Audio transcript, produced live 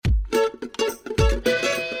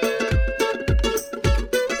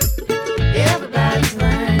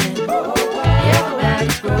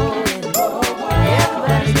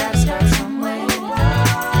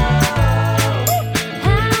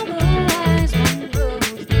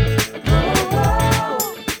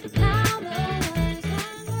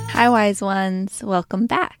Hi, wise ones. Welcome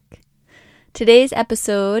back. Today's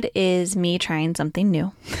episode is me trying something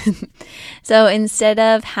new. So instead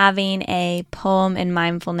of having a poem and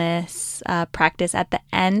mindfulness practice at the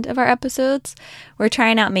end of our episodes, we're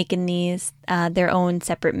trying out making these their own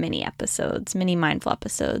separate mini episodes, mini mindful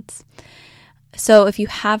episodes. So if you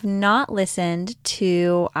have not listened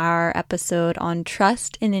to our episode on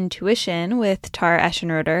trust and intuition with Tara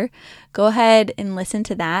Eschenroder, go ahead and listen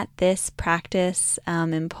to that. This practice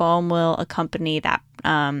and poem will accompany that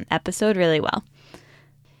episode really well.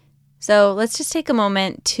 So let's just take a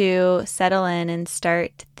moment to settle in and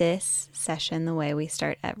start this session the way we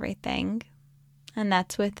start everything. And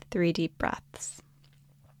that's with 3 deep breaths.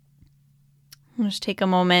 Just take a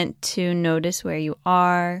moment to notice where you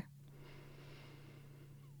are.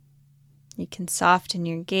 You can soften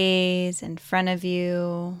your gaze in front of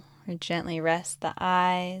you or gently rest the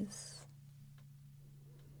eyes.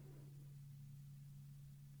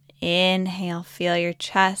 Inhale, feel your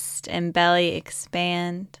chest and belly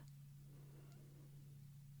expand.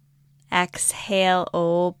 Exhale,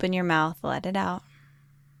 open your mouth, let it out.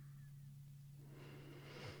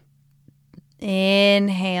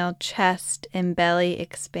 Inhale, chest and belly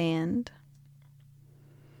expand.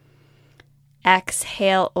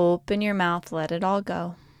 Exhale, open your mouth, let it all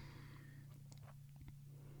go.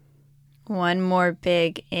 One more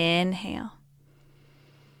big inhale.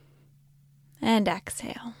 And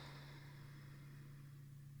exhale.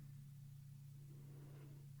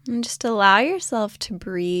 And just allow yourself to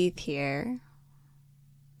breathe here.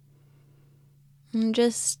 And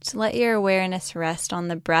just let your awareness rest on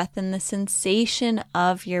the breath and the sensation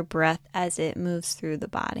of your breath as it moves through the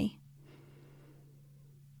body.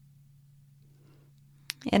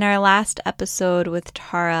 In our last episode with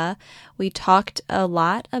Tara, we talked a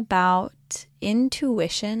lot about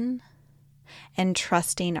intuition and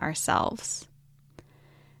trusting ourselves.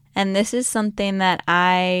 And this is something that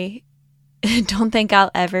I don't think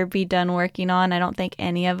I'll ever be done working on. I don't think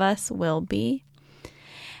any of us will be.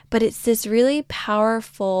 But it's this really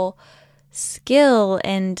powerful skill,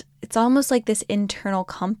 and it's almost like this internal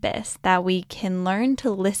compass that we can learn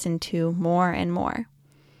to listen to more and more.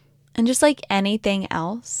 And just like anything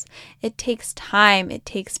else, it takes time, it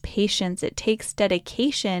takes patience, it takes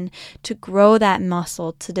dedication to grow that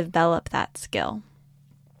muscle, to develop that skill.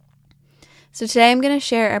 So today I'm going to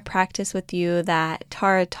share a practice with you that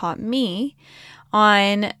Tara taught me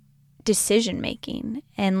on decision making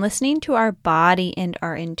and listening to our body and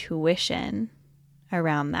our intuition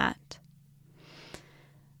around that.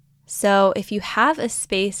 So if you have a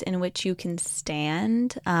space in which you can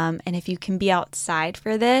stand, and if you can be outside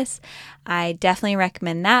for this, I definitely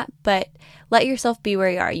recommend that, but let yourself be where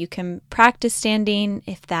you are. You can practice standing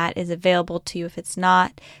if that is available to you. If it's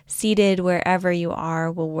not, seated wherever you are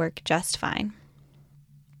will work just fine.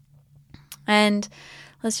 And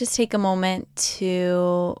let's just take a moment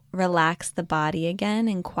to relax the body again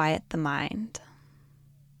and quiet the mind.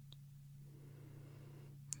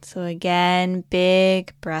 So again,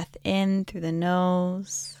 big breath in through the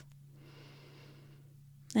nose.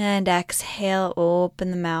 And exhale,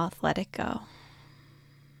 open the mouth, let it go.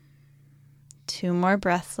 2 more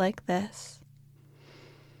breaths like this.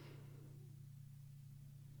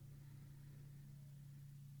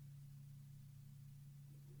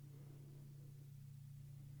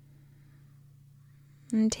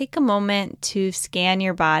 And take a moment to scan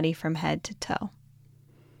your body from head to toe.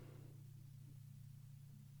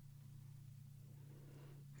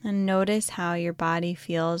 And notice how your body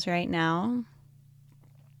feels right now.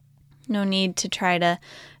 No need to try to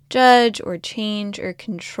judge or change or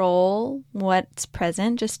control what's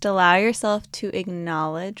present. Just allow yourself to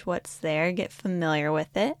acknowledge what's there. Get familiar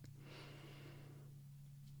with it.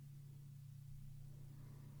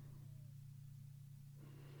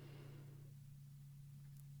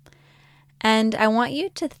 And I want you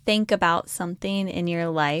to think about something in your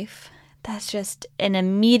life that's just an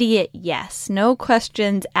immediate yes. No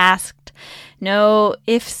questions asked, no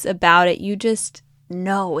ifs about it. You just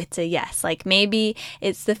know it's a yes. Like maybe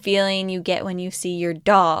it's the feeling you get when you see your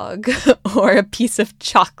dog or a piece of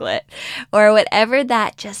chocolate or whatever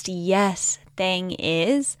that just yes thing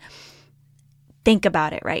is. Think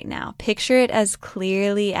about it right now. Picture it as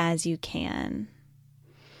clearly as you can.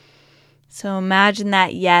 So imagine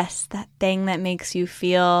that yes, that thing that makes you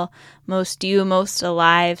feel most you, most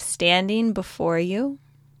alive, standing before you.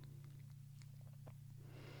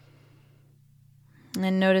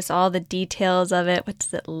 And notice all the details of it. What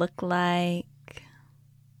does it look like?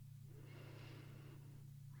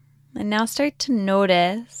 And now start to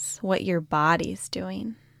notice what your body's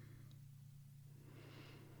doing.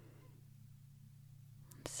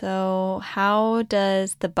 So how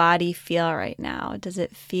does the body feel right now? Does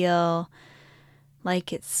it feel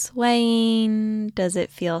like it's swaying? Does it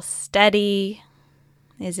feel steady?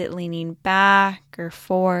 Is it leaning back or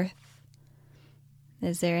forth?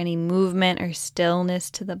 Is there any movement or stillness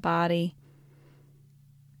to the body?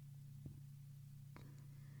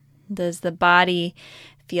 Does the body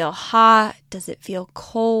feel hot? Does it feel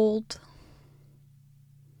cold?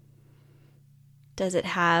 Does it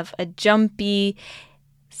have a jumpy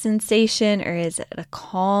sensation or is it a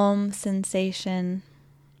calm sensation?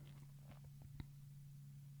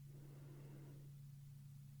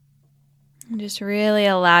 And just really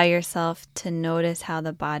allow yourself to notice how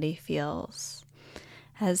the body feels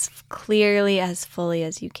as clearly, as fully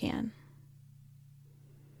as you can.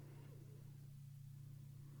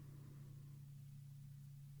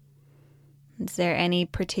 Is there any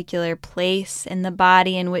particular place in the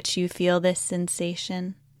body in which you feel this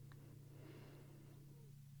sensation?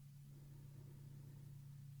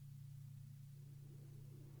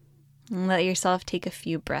 And let yourself take a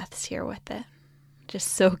few breaths here with it. Just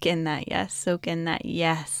soak in that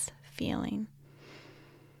yes feeling.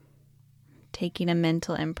 Taking a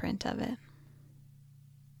mental imprint of it.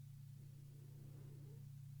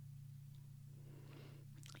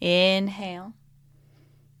 Inhale.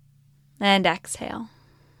 And exhale.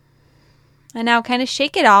 And now kind of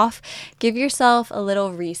shake it off. Give yourself a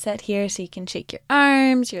little reset here so you can shake your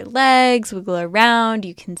arms, your legs, wiggle around.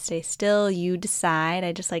 You can stay still. You decide.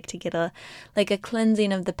 I just like to get a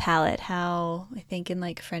cleansing of the palate. How I think in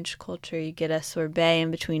like French culture you get a sorbet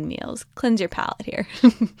in between meals. Cleanse your palate here.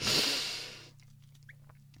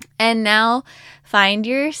 And now find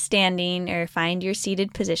your standing or find your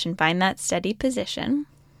seated position. Find that steady position.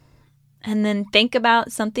 And then think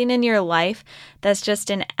about something in your life that's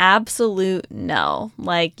just an absolute no.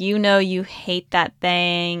 Like, you hate that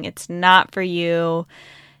thing. It's not for you.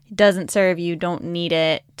 It doesn't serve you. Don't need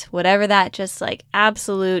it. Whatever that just like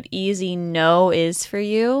absolute easy no is for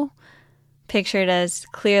you, picture it as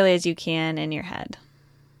clearly as you can in your head.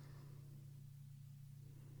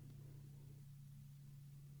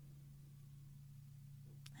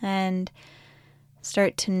 And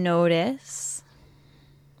start to notice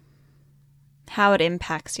how it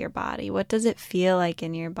impacts your body. What does it feel like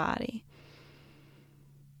in your body?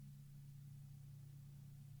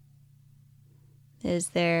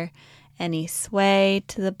 Is there any sway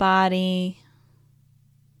to the body?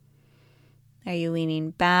 Are you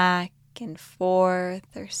leaning back and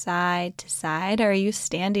forth or side to side? Are you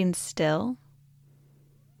standing still?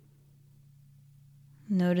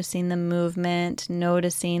 Noticing the movement,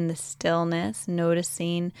 noticing the stillness,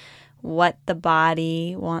 noticing what the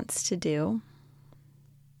body wants to do.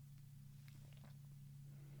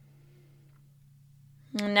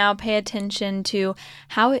 And now pay attention to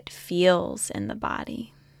how it feels in the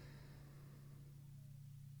body.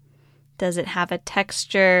 Does it have a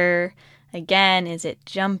texture? Again, is it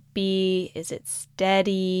jumpy? Is it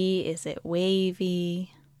steady? Is it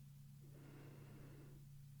wavy?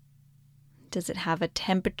 Does it have a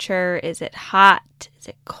temperature? Is it hot? Is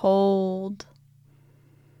it cold?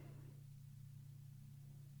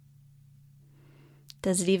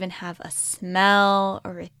 Does it even have a smell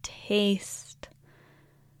or a taste?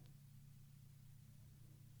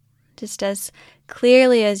 Just as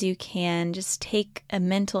clearly as you can, just take a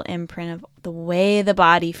mental imprint of the way the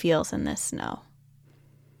body feels in this snow.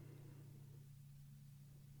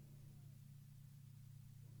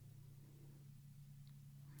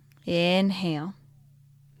 Inhale.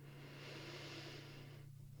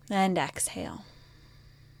 And exhale.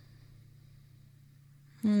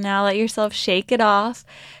 Now let yourself shake it off.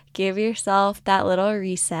 Give yourself that little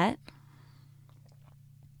reset.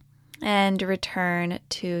 And return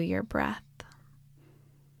to your breath.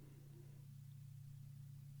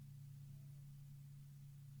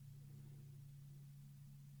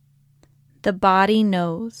 The body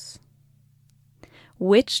knows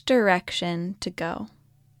which direction to go.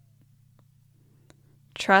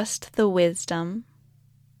 Trust the wisdom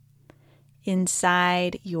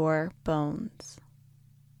inside your bones.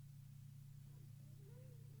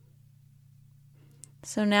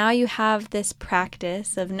 So now you have this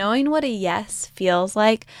practice of knowing what a yes feels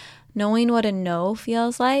like, knowing what a no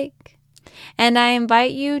feels like. And I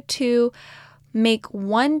invite you to make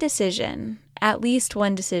one decision, at least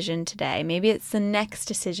one decision today. Maybe it's the next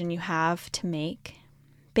decision you have to make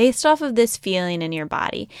based off of this feeling in your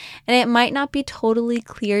body. And it might not be totally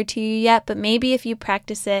clear to you yet, but maybe if you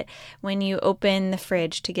practice it when you open the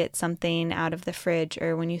fridge to get something out of the fridge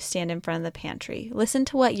or when you stand in front of the pantry, listen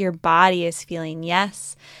to what your body is feeling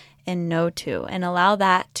yes and no to, and allow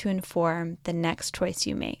that to inform the next choice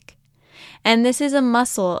you make. And this is a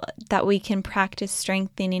muscle that we can practice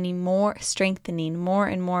strengthening more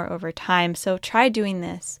and more over time. So try doing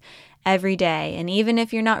this every day. And even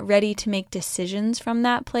if you're not ready to make decisions from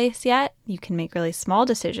that place yet, you can make really small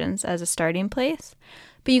decisions as a starting place.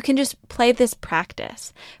 But you can just play this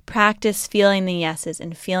practice. Practice feeling the yeses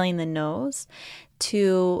and feeling the nos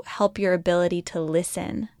to help your ability to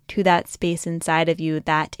listen to that space inside of you,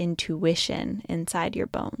 that intuition inside your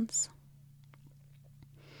bones.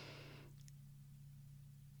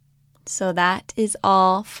 So that is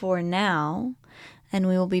all for now, and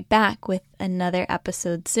we will be back with another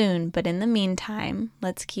episode soon. But in the meantime,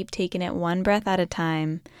 let's keep taking it one breath at a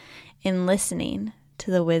time in listening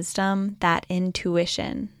to the wisdom, that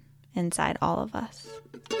intuition inside all of us.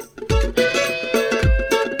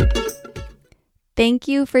 Thank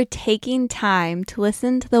you for taking time to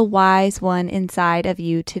listen to the wise one inside of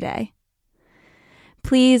you today.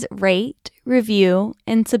 Please rate, review,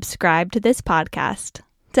 and subscribe to this podcast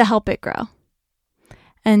to help it grow.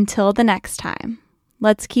 Until the next time,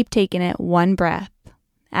 let's keep taking it one breath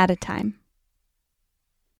at a time.